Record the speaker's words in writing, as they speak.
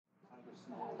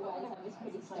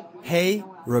Hey,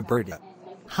 Roberta.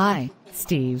 Hi,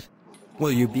 Steve.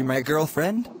 Will you be my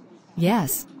girlfriend?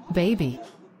 Yes, baby.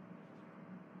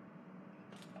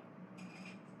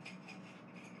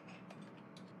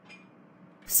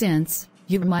 Since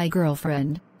you're my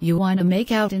girlfriend, you wanna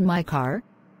make out in my car?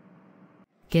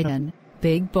 Get in,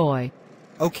 big boy.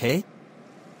 Okay,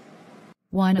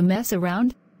 Wanna mess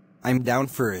around? I'm down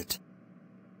for it.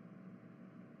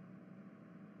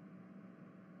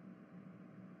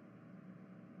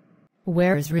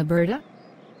 Where's Roberta?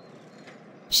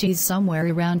 She's somewhere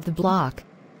around the block.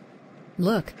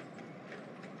 Look.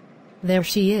 There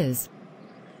she is.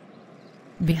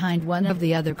 Behind one of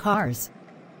the other cars.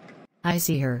 I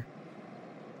see her.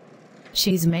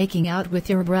 She's making out with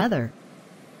your brother.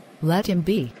 Let him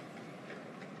be.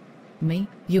 Me,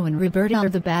 you and Roberta are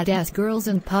the badass girls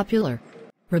and popular.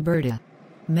 Roberta.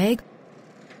 Meg?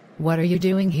 What are you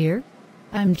doing here?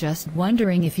 I'm just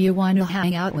wondering if you want to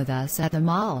hang out with us at the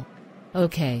mall.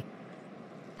 Okay.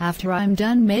 After I'm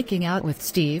done making out with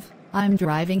Steve, I'm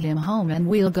driving him home and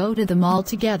we'll go to the mall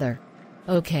together.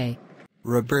 Okay.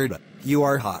 Roberta, you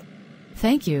are hot.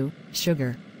 Thank you,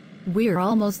 sugar. We're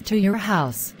almost to your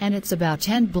house and it's about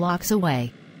 10 blocks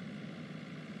away.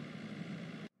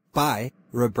 Bye,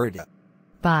 Roberta.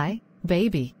 Bye,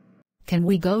 baby. Can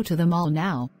we go to the mall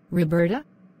now, Roberta?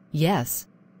 Yes.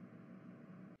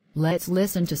 Let's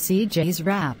listen to CJ's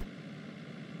rap.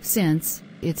 Since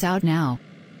it's out now.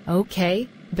 Okay,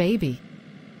 baby.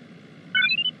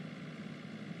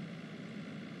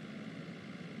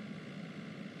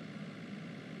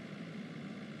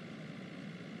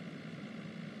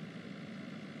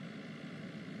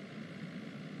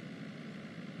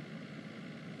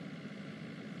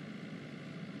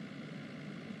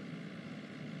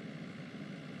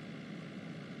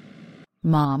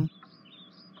 Mom.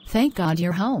 Thank God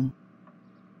you're home.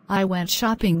 I went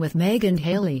shopping with Meg and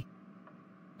Haley.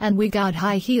 And we got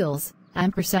high heels,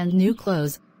 & new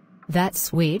clothes. That's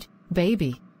sweet,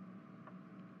 baby.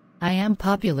 I am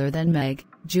popular than Meg,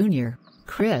 Jr.,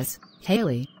 Chris,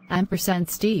 Haley, &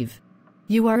 Steve.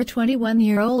 You are a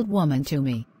 21-year-old woman to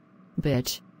me.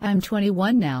 Bitch, I'm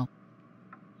 21 now.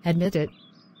 Admit it.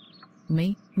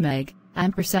 Me, Meg,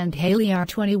 & Haley are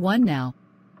 21 now.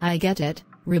 I get it,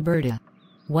 Roberta.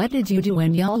 What did you do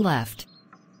when y'all left?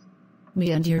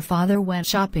 Me and your father went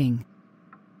shopping.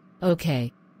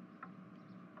 Okay.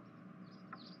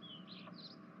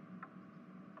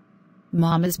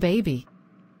 Mama's baby.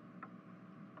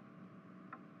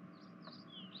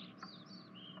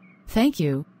 Thank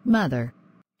you, Mother.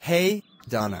 Hey,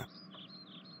 Donna.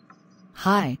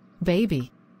 Hi, baby.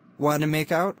 Wanna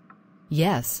make out?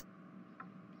 Yes.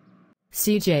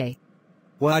 CJ.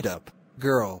 What up,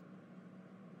 girl?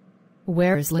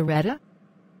 Where's Loretta?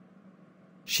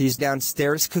 She's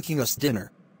downstairs cooking us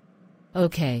dinner.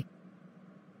 Okay.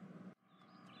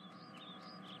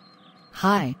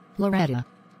 Hi, Loretta.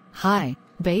 Hi,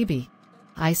 baby.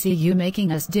 I see you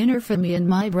making us dinner for me and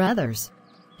my brothers.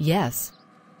 Yes.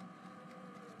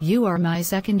 You are my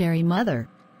secondary mother.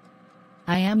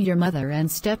 I am your mother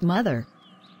and stepmother.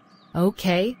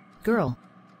 Okay, girl.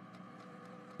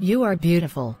 You are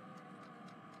beautiful.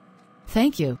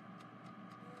 Thank you.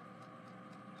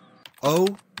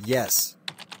 Oh, yes.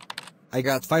 I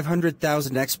got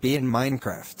 500,000 XP in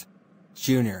Minecraft.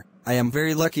 Junior, I am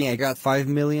very lucky I got 5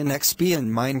 million XP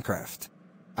in Minecraft.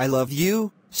 I love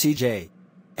you, CJ.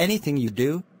 Anything you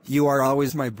do, you are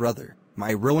always my brother,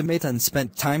 my roommate, and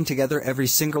spent time together every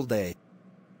single day.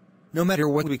 No matter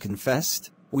what we confessed,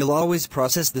 we'll always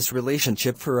process this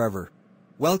relationship forever.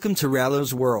 Welcome to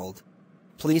Rallo's world.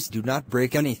 Please do not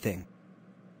break anything.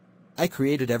 I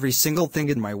created every single thing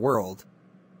in my world.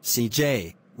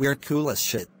 CJ, we're cool as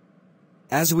shit.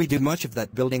 As we do much of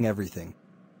that building everything.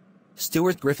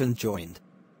 Stuart Griffin joined.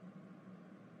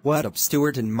 What up,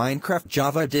 Stuart, in Minecraft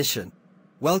Java Edition?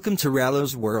 Welcome to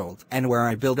Rallo's world, and where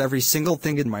I build every single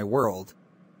thing in my world.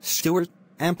 Stuart,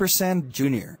 ampersand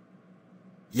Jr.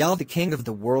 Y'all the king of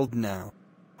the world now.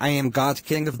 I am God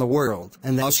king of the world,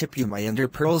 and I'll ship you my ender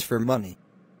pearls for money.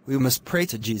 We must pray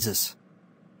to Jesus.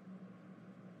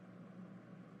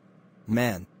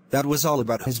 Man, that was all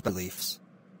about his beliefs.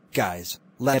 Guys,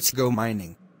 let's go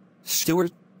mining.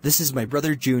 Stuart, this is my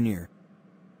brother Junior.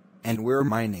 And we're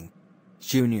mining.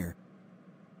 Junior.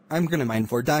 I'm gonna mine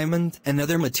for diamond and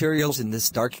other materials in this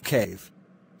dark cave.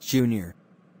 Junior.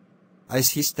 I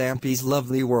see Stampy's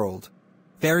lovely world.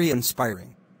 Very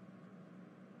inspiring.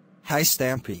 Hi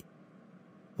Stampy.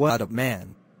 What up,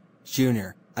 man?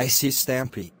 Junior, I see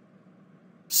Stampy.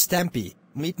 Stampy,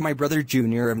 meet my brother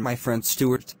Junior and my friend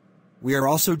Stuart. We are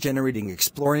also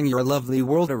exploring your lovely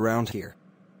world around here.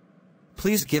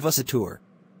 Please give us a tour.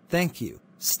 Thank you,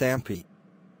 Stampy.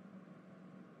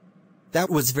 That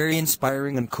was very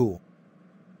inspiring and cool.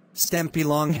 Stampy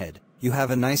Longhead, you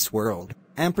have a nice world,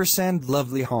 ampersand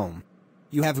lovely home.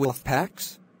 You have wolf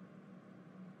packs?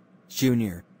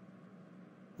 Junior.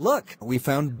 Look, we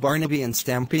found Barnaby and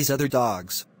Stampy's other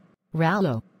dogs.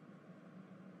 Rallo.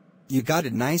 You got a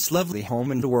nice lovely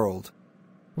home in the world.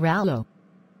 Rallo.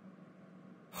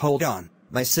 Hold on,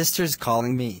 my sister's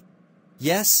calling me.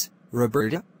 Yes,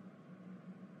 Roberta?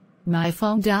 My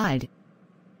phone died.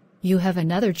 You have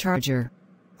another charger.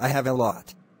 I have a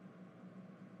lot.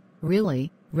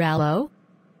 Really, Rallo?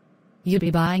 You be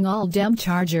buying all dem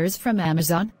chargers from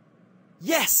Amazon?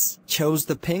 Yes! Chose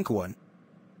the pink one.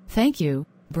 Thank you,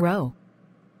 bro.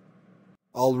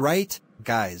 Alright,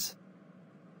 guys.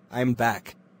 I'm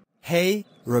back. Hey,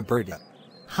 Roberta.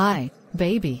 Hi,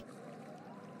 baby.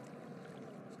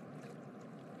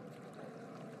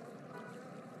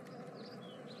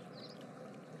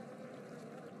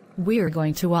 We're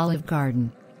going to Olive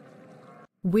Garden.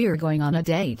 We're going on a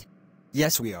date.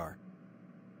 Yes, we are.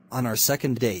 On our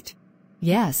second date.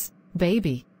 Yes,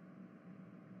 baby.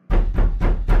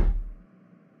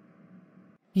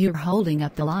 You're holding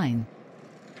up the line.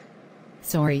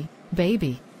 Sorry,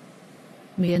 baby.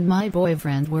 Me and my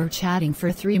boyfriend were chatting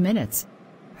for 3 minutes.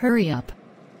 Hurry up.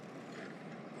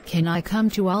 Can I come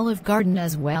to Olive Garden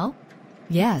as well?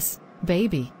 Yes,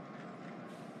 baby.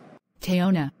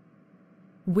 Tay'Jon.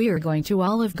 We're going to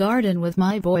Olive Garden with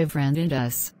my boyfriend and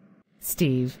us.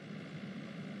 Steve.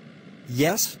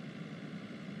 Yes?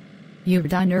 You're the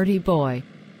nerdy boy.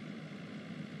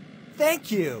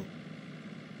 Thank you!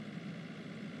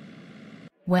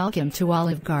 Welcome to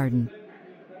Olive Garden.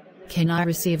 Can I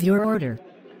receive your order?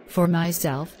 For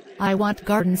myself, I want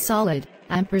garden salad,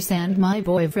 ampersand my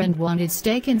boyfriend wanted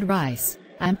steak and rice,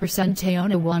 ampersand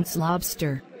Tay'Jon wants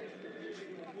lobster.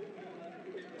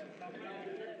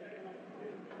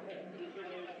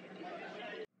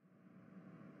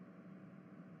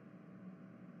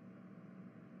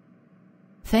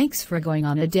 Thanks for going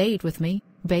on a date with me,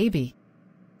 baby.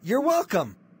 You're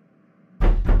welcome!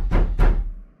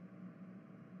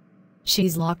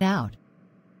 She's locked out.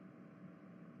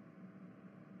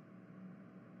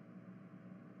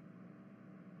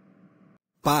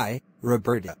 Bye,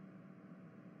 Roberta.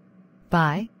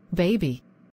 Bye, baby.